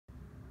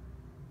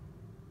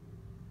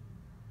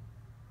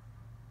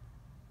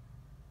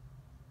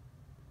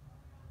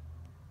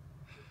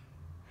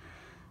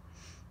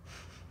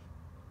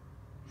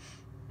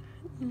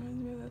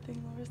Reminds me of that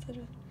thing Laura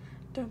said,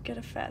 don't get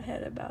a fat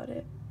head about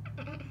it.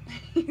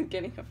 You're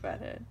getting a fat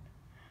head.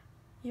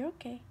 You're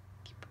okay.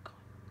 Keep it going.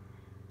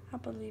 I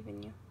believe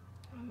in you.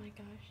 Oh my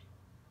gosh.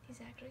 He's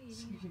actually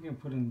See eating. if you can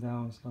put him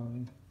down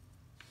slowly.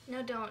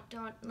 No, don't.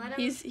 Let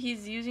him.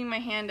 He's using my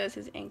hand as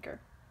his anchor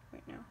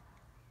right now.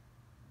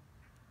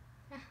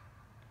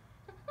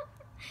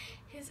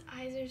 His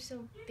eyes are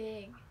so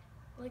big.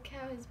 Look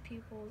how his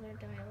pupils are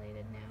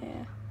dilated now.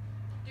 Yeah.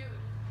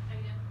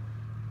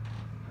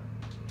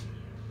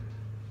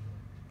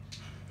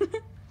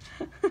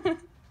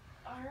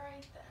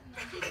 Alright then.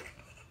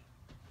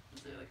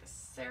 Let's do like a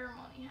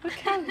ceremony. Look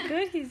how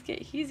good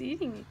he's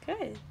eating it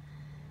good.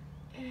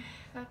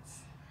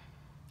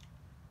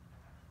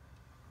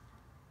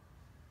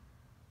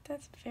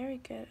 That's very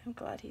good. I'm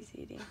glad he's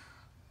eating.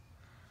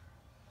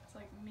 It's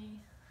like me.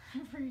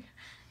 Every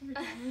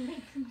time we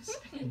make them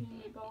spaghetti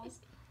meatballs.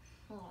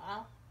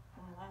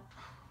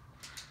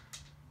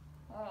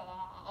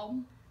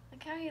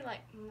 Look how he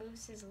like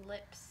moves his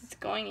lips. It's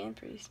going in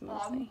pretty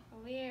smoothly.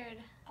 Weird.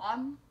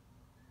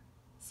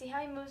 See how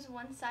he moves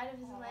one side of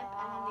his lip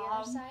and then the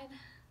other side?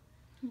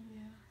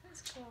 Yeah.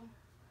 That's cool.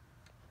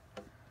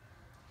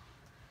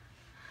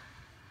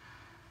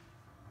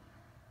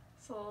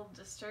 It's a little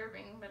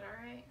disturbing, but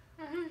alright.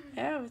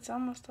 Yeah, it's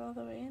almost all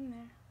the way in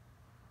there.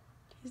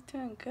 He's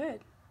doing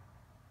good.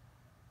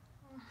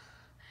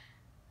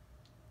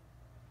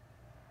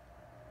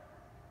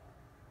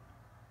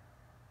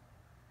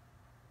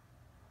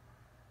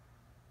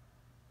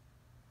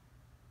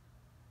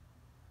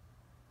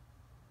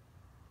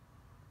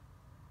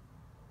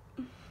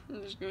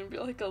 There's gonna be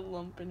like a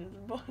lump in his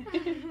body.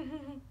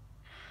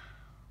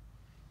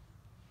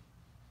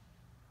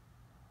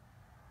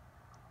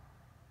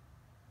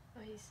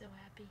 Oh, he's so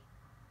happy.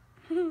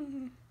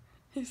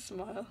 He's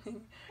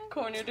smiling,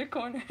 corner to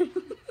corner. You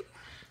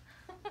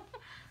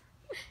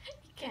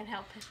can't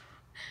help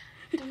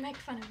it. Don't make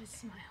fun of his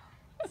smile.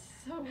 It's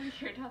so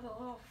weird how the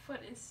little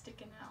foot is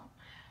sticking out.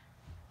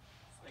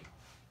 It's like,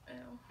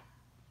 ew.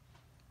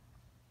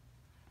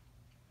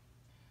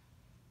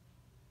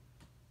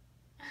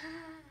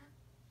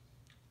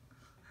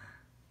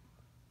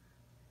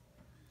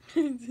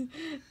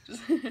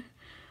 Just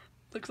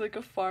looks like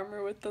a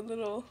farmer with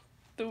the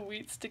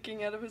wheat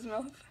sticking out of his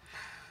mouth.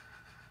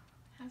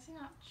 How's he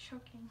not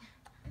choking?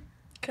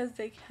 Because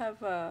they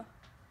have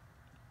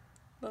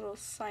little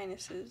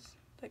sinuses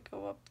that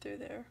go up through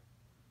their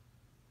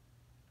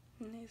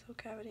nasal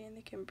cavity and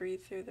they can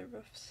breathe through the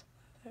roofs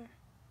there.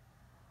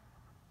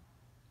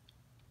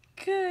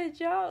 Good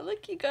job.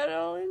 Look, you got it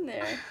all in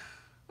there.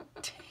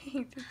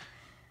 Dang.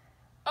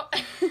 Oh,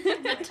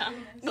 the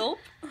tongue. Gulp.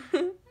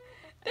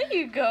 There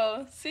you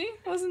go. See?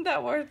 Wasn't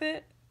that worth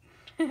it?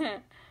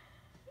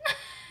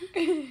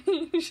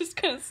 He's just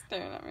kind of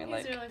staring at me He's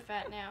like... really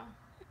fat now.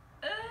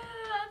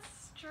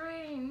 That's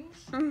strange.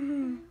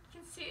 Mhm. You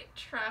can see it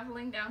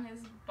traveling down his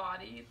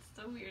body. It's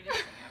the weirdest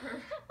thing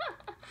ever.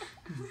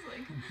 It's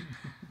like...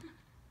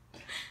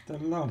 The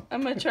lump.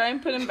 I'm going to try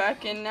and put him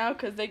back in now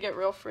because they get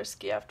real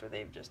frisky after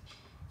they've just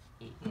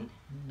eaten.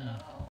 Oh.